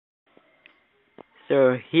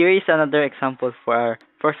So here is another example for our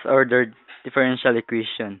first order differential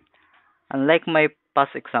equation. Unlike my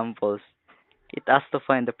past examples, it asks to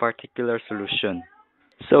find the particular solution.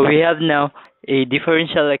 So we have now a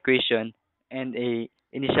differential equation and a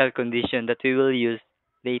initial condition that we will use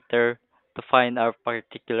later to find our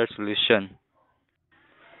particular solution.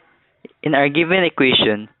 In our given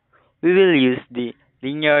equation, we will use the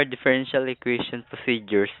linear differential equation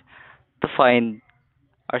procedures to find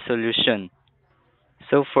our solution.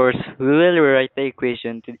 So first, we will rewrite the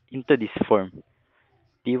equation into this form: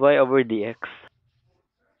 dy over dx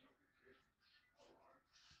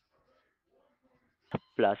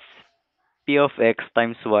plus p of x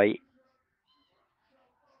times y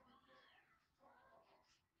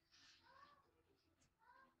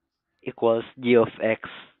equals g of x.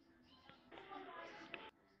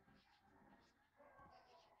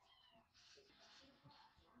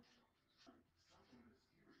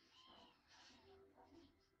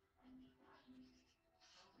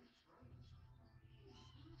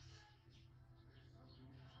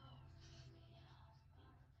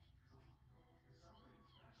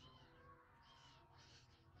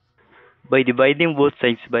 By dividing both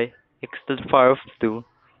sides by x to the power of 2,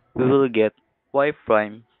 we will get y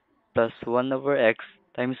prime plus 1 over x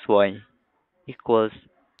times y equals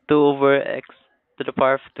 2 over x to the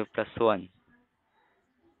power of 2 plus 1.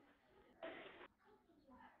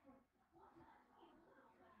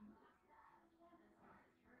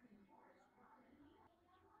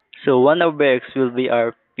 So 1 over x will be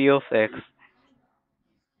our p of x,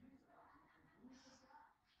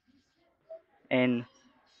 and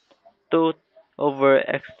 2 over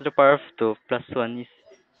x to the power of 2 plus 1 is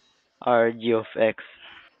our g of x.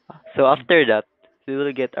 So after that, we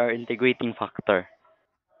will get our integrating factor.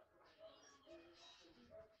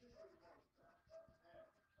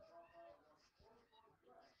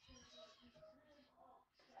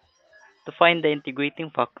 To find the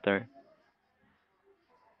integrating factor,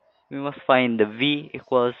 we must find the v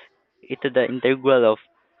equals e to the integral of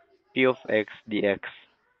p of x dx.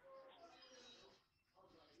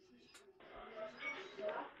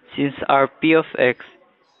 Since our p of x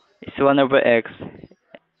is 1 over x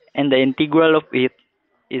and the integral of it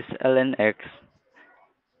is ln x,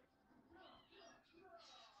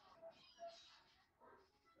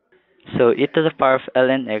 so e to the power of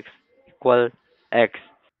ln x equal x.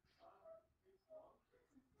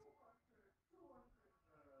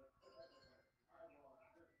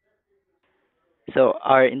 So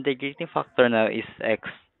our integrating factor now is x.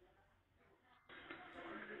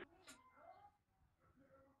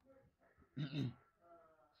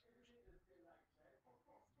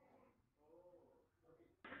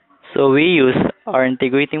 So we use our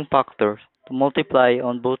integrating factor to multiply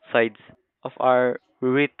on both sides of our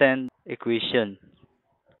written equation.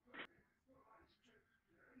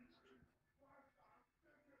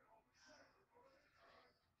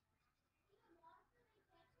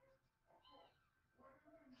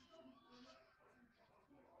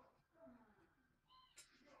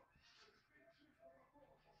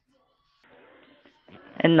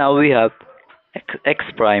 And now we have x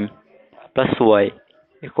prime plus y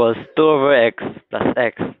equals 2 over x plus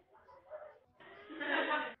x.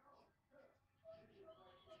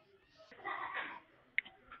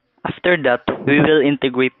 After that, we will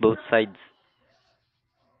integrate both sides.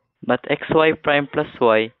 But xy prime plus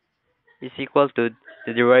y is equal to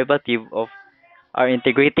the derivative of our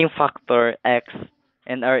integrating factor x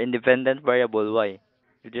and our independent variable y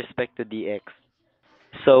with respect to dx.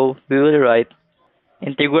 So we will write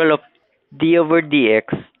integral of d over dx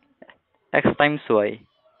x times y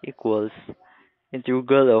equals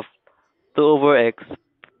integral of 2 over x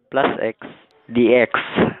plus x dx.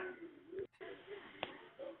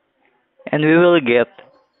 And we will get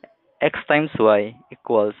x times y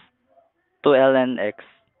equals 2 ln x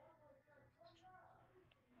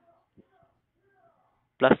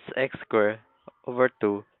plus x squared over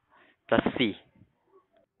 2 plus c.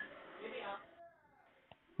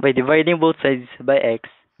 By dividing both sides by x,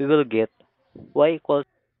 we will get y equals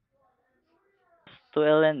 2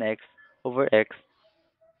 ln x over x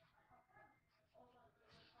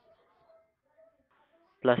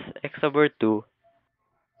plus x over 2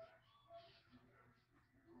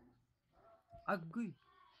 Agree.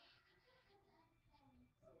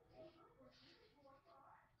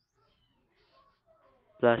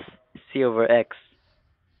 plus c over x.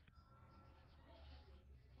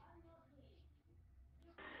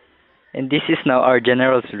 And this is now our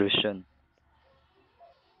general solution.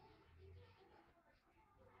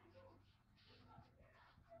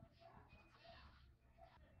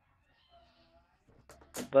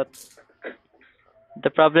 But the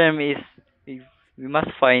problem is we must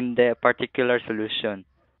find the particular solution.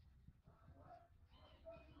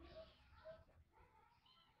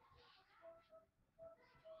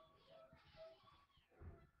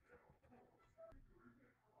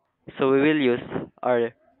 So we will use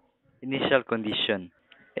our initial condition.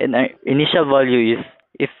 And our initial value is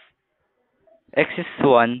if x is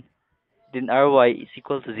 1, then ry is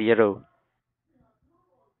equal to 0.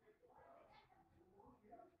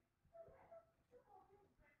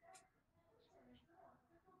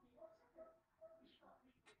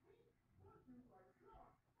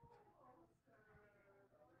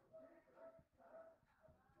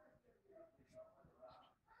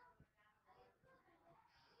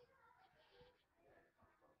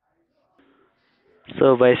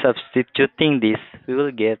 So by substituting this, we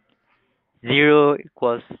will get 0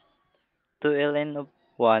 equals 2 ln of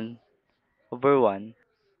 1 over 1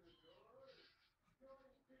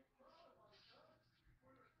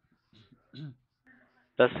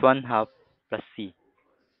 plus 1 half plus c.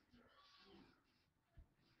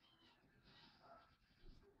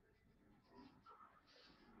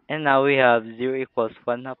 And now we have 0 equals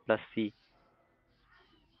 1 half plus c.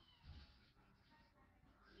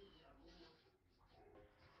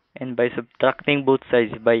 And by subtracting both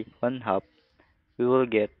sides by 1 half, we will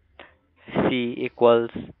get c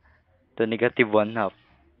equals to negative 1 half.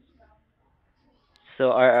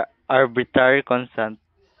 So our arbitrary constant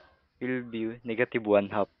will be negative 1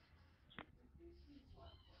 half.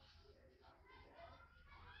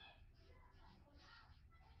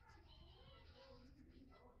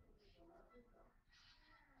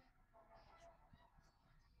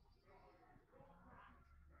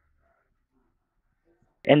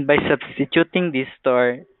 And by substituting this to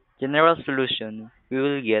our general solution, we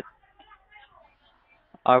will get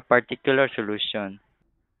our particular solution.